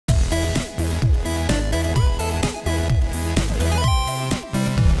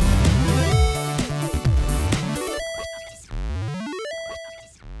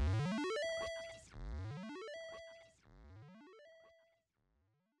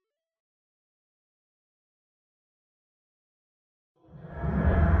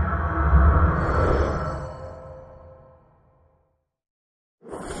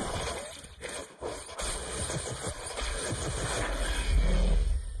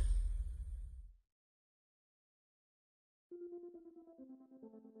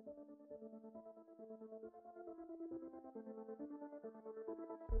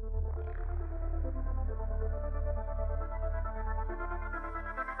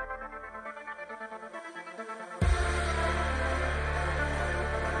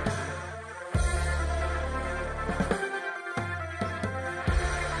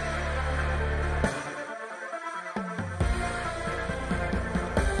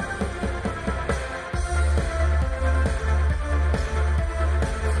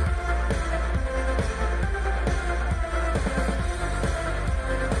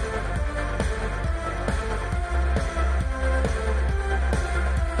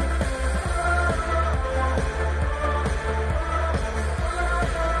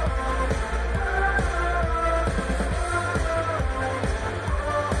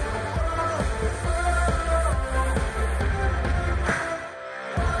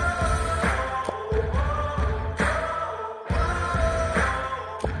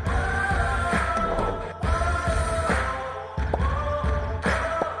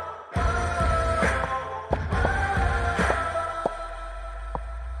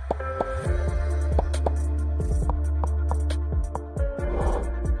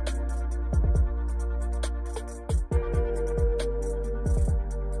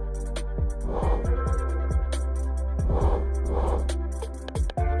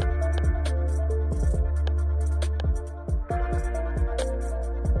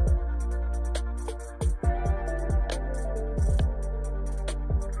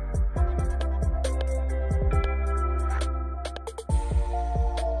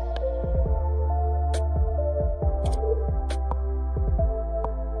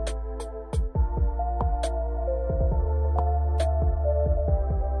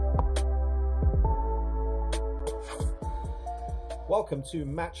Welcome to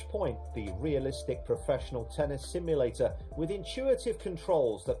Matchpoint, the realistic professional tennis simulator with intuitive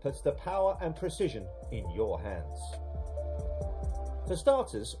controls that puts the power and precision in your hands. For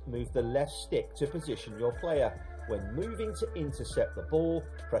starters, move the left stick to position your player. When moving to intercept the ball,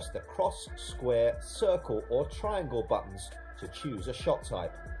 press the cross, square, circle or triangle buttons to choose a shot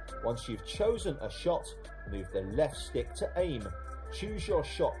type. Once you've chosen a shot, move the left stick to aim. Choose your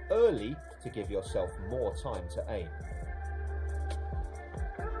shot early to give yourself more time to aim.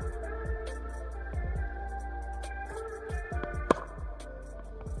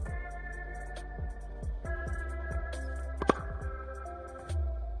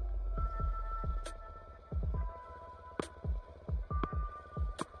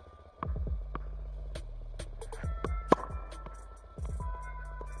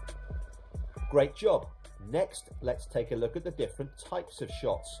 Great job! Next, let's take a look at the different types of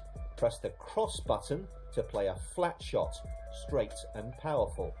shots. Press the cross button to play a flat shot, straight and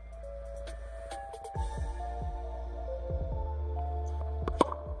powerful.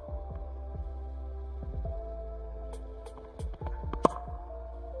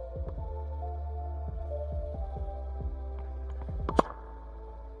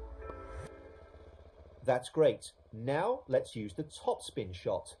 That's great. Now let's use the topspin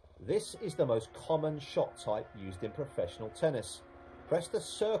shot. This is the most common shot type used in professional tennis. Press the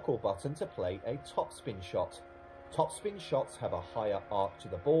circle button to play a topspin shot. Topspin shots have a higher arc to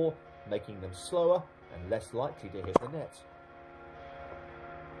the ball, making them slower and less likely to hit the net.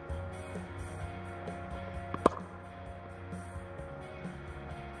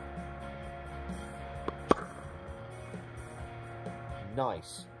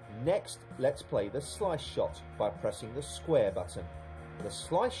 Nice. Next, let's play the slice shot by pressing the square button. The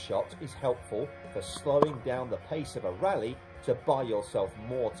slice shot is helpful for slowing down the pace of a rally to buy yourself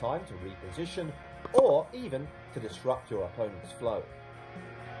more time to reposition or even to disrupt your opponent's flow.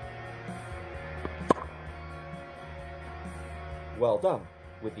 Well done.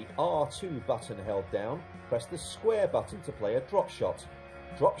 With the R2 button held down, press the square button to play a drop shot.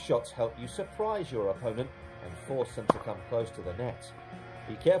 Drop shots help you surprise your opponent and force them to come close to the net.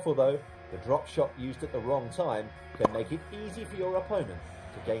 Be careful though, the drop shot used at the wrong time can make it easy for your opponent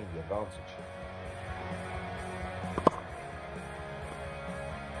to gain the advantage.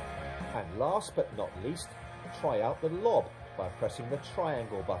 And last but not least, try out the lob by pressing the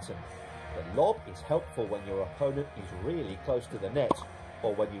triangle button. The lob is helpful when your opponent is really close to the net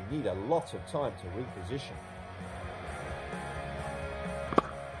or when you need a lot of time to reposition.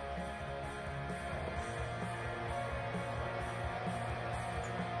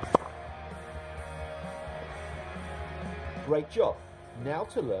 Great job! Now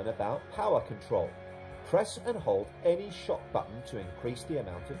to learn about power control. Press and hold any shot button to increase the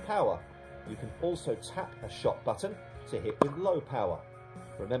amount of power. You can also tap a shot button to hit with low power.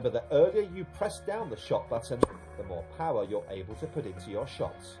 Remember that the earlier you press down the shot button, the more power you're able to put into your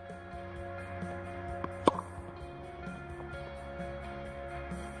shots.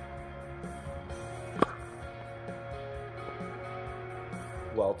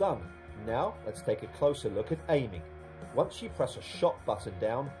 Well done. Now let's take a closer look at aiming. Once you press a shot button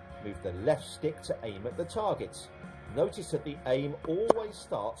down, move the left stick to aim at the targets. Notice that the aim always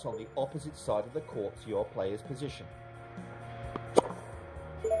starts on the opposite side of the court to your player's position.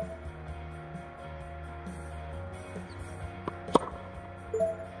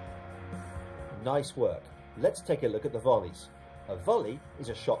 Nice work. Let's take a look at the volleys. A volley is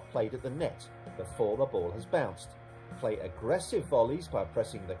a shot played at the net before the ball has bounced. Play aggressive volleys by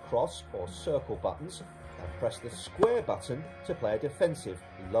pressing the cross or circle buttons, and press the square button to play a defensive,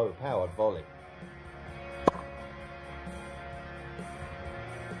 low-powered volley.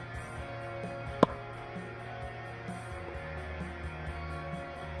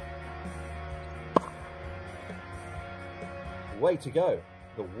 Way to go!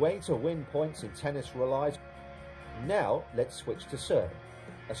 The way to win points in tennis relies. Now let's switch to serve.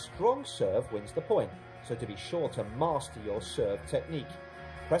 A strong serve wins the point, so to be sure to master your serve technique,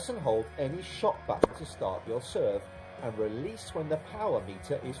 press and hold any shot button to start your serve and release when the power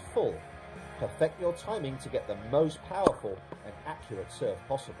meter is full. Perfect your timing to get the most powerful and accurate serve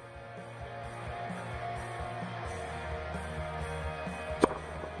possible.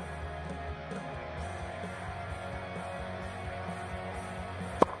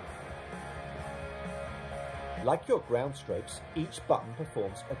 Like your ground strokes, each button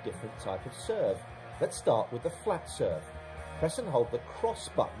performs a different type of serve. Let's start with the flat serve. Press and hold the cross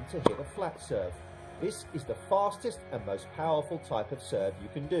button to hit a flat serve. This is the fastest and most powerful type of serve you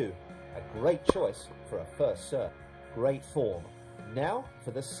can do. A great choice for a first serve. Great form. Now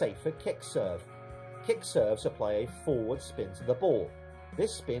for the safer kick serve. Kick serves apply a forward spin to the ball.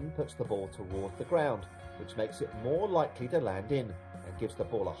 This spin puts the ball towards the ground, which makes it more likely to land in and gives the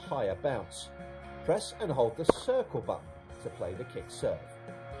ball a higher bounce. Press and hold the circle button to play the kick serve.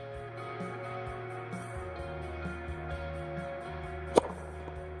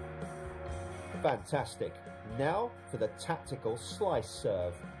 Fantastic. Now for the tactical slice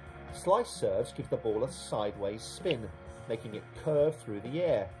serve. Slice serves give the ball a sideways spin, making it curve through the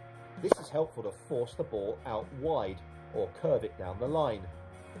air. This is helpful to force the ball out wide or curve it down the line.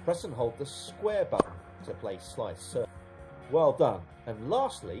 Press and hold the square button to play slice serve. Well done. And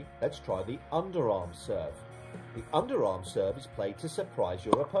lastly, let's try the underarm serve. The underarm serve is played to surprise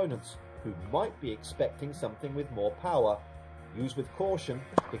your opponents, who might be expecting something with more power. Use with caution,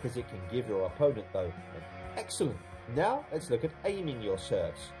 because it can give your opponent, though, an excellent. Now let's look at aiming your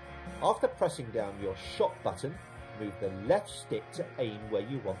serves. After pressing down your shot button, move the left stick to aim where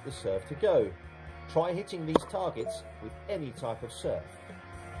you want the serve to go. Try hitting these targets with any type of serve.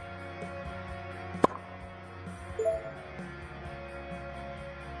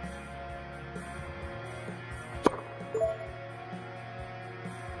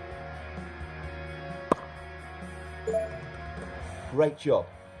 Great job.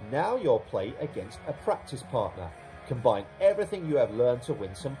 Now you'll play against a practice partner. Combine everything you have learned to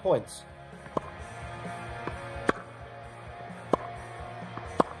win some points.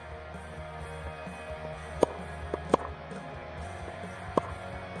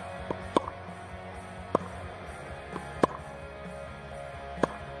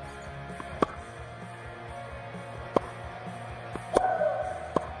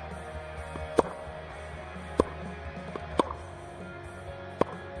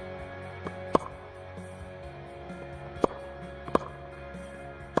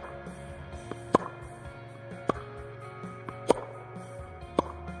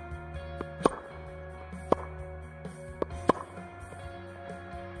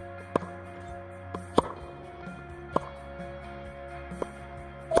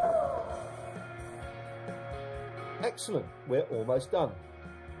 Excellent, we're almost done.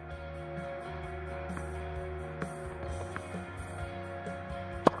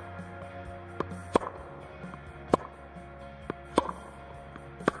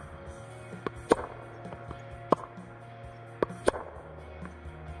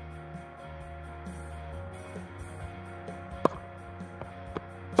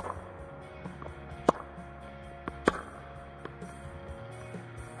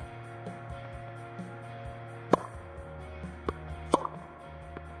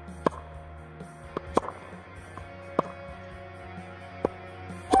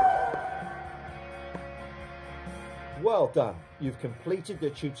 Well done, you've completed the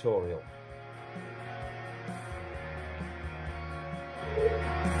tutorial.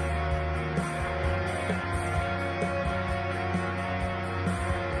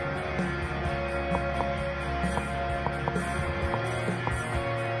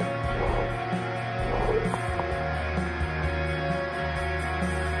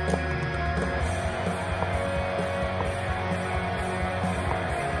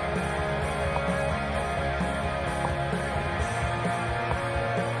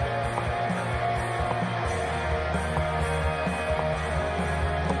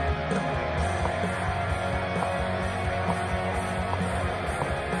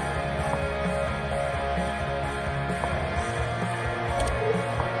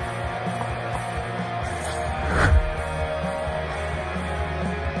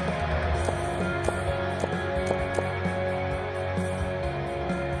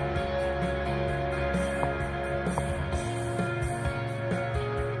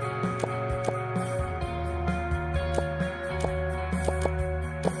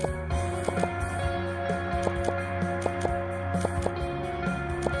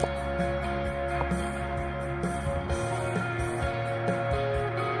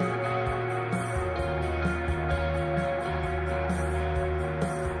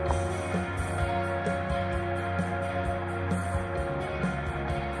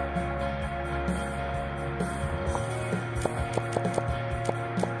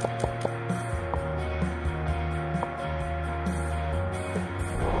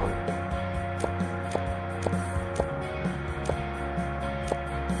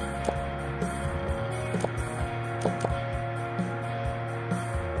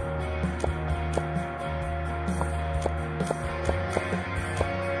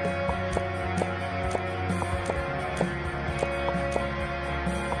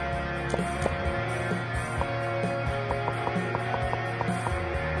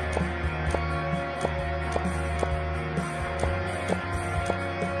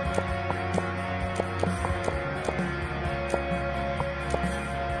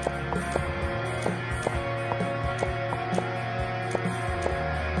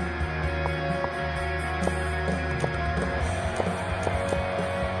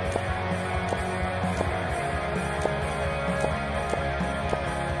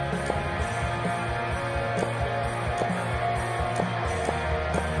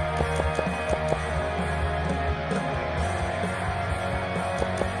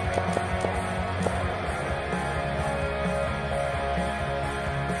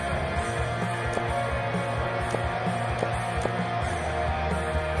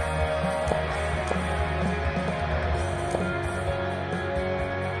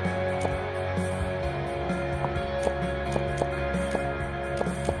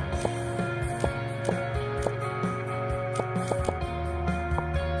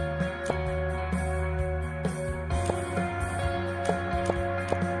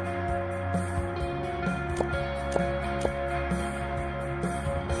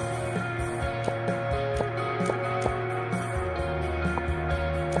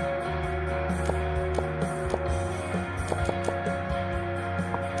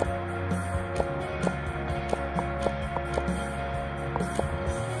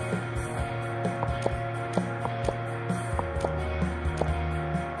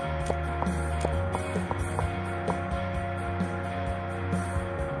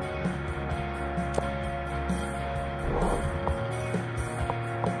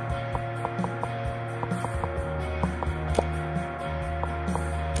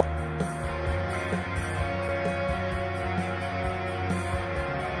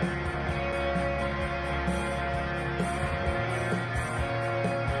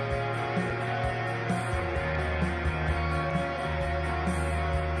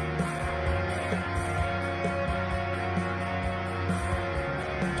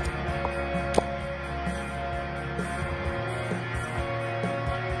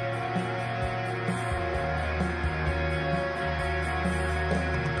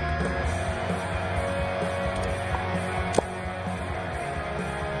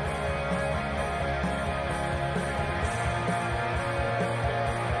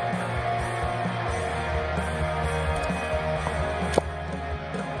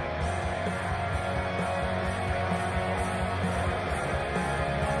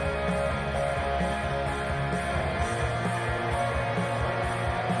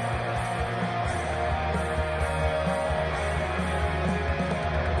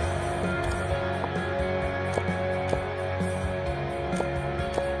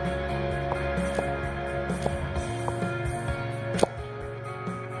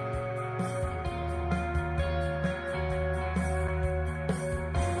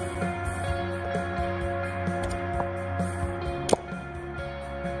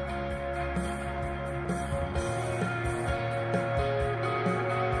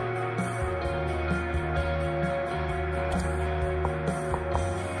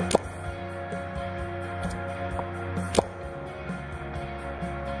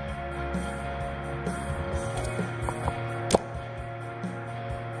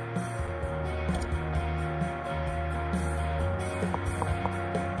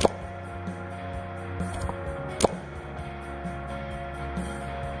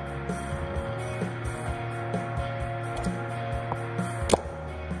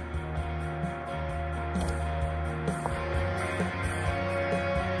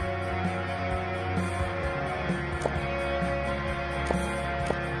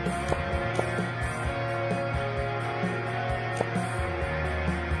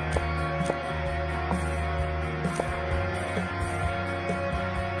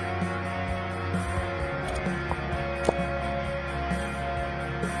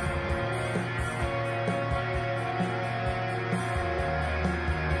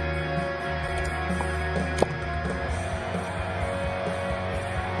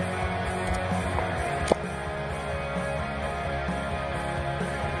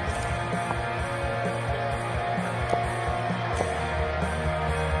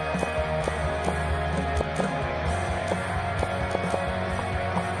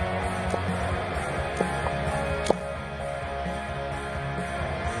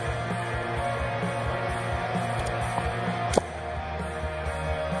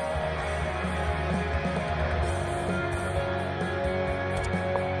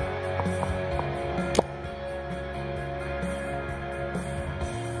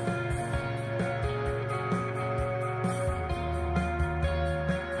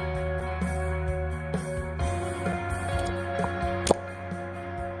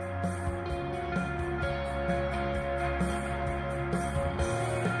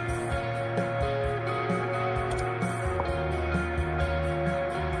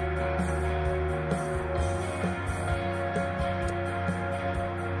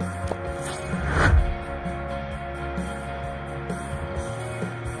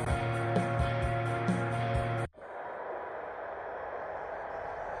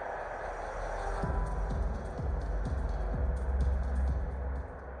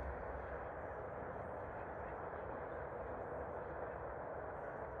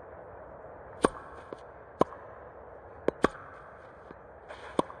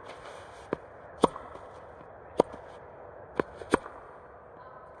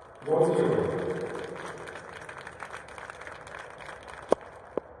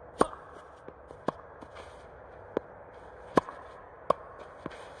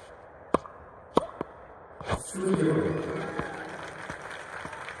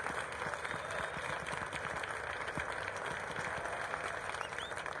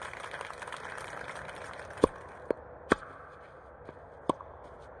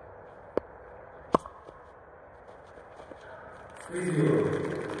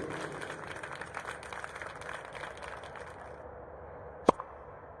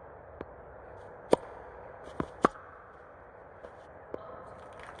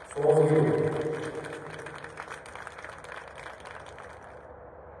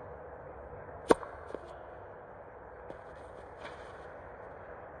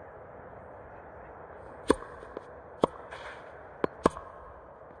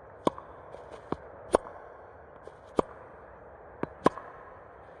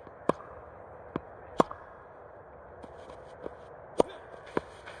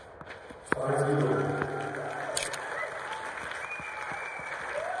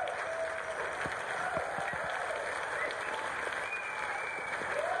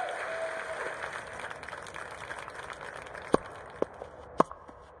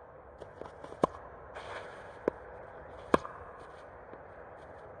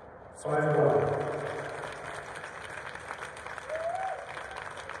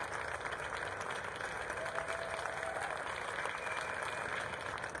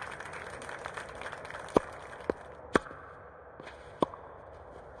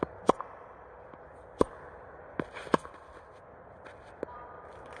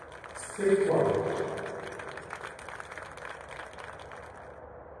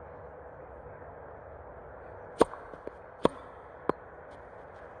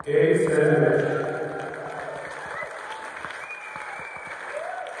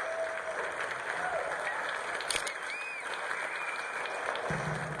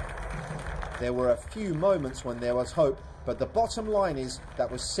 There were a few moments when there was hope, but the bottom line is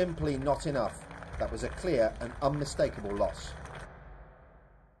that was simply not enough. That was a clear and unmistakable loss.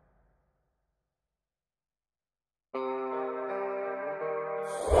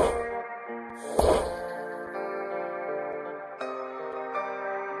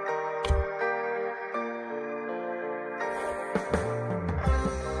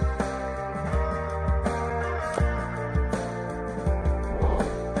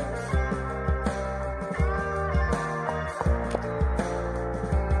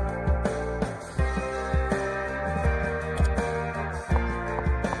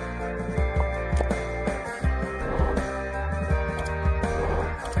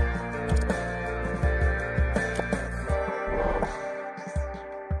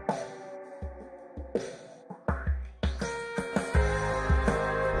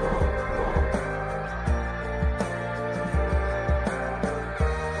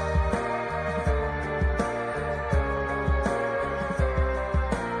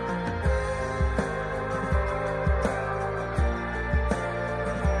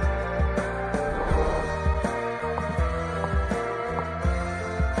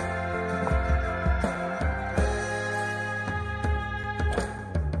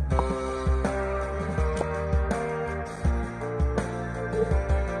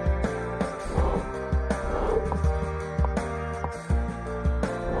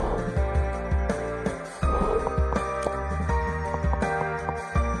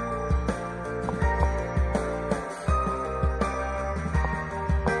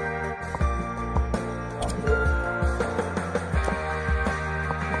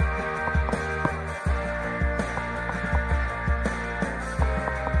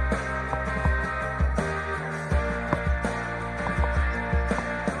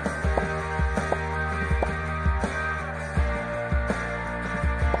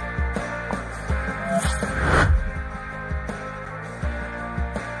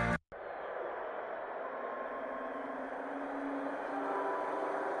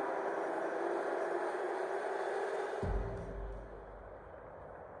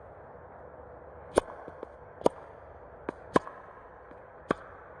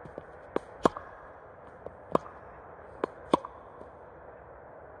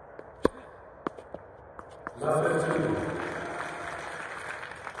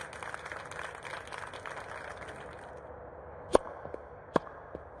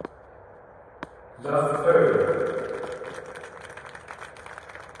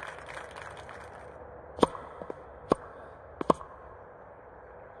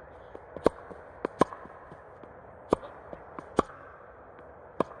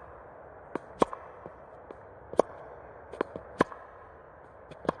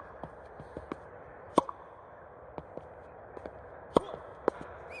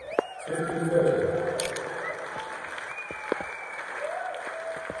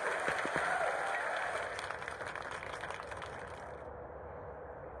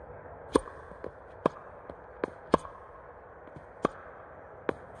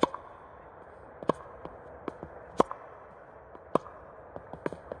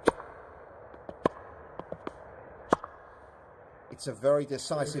 It's a very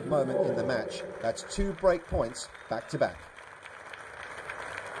decisive moment in the match. That's 2 break points back to back.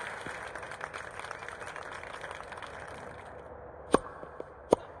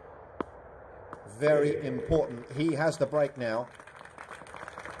 Very important. He has the break now.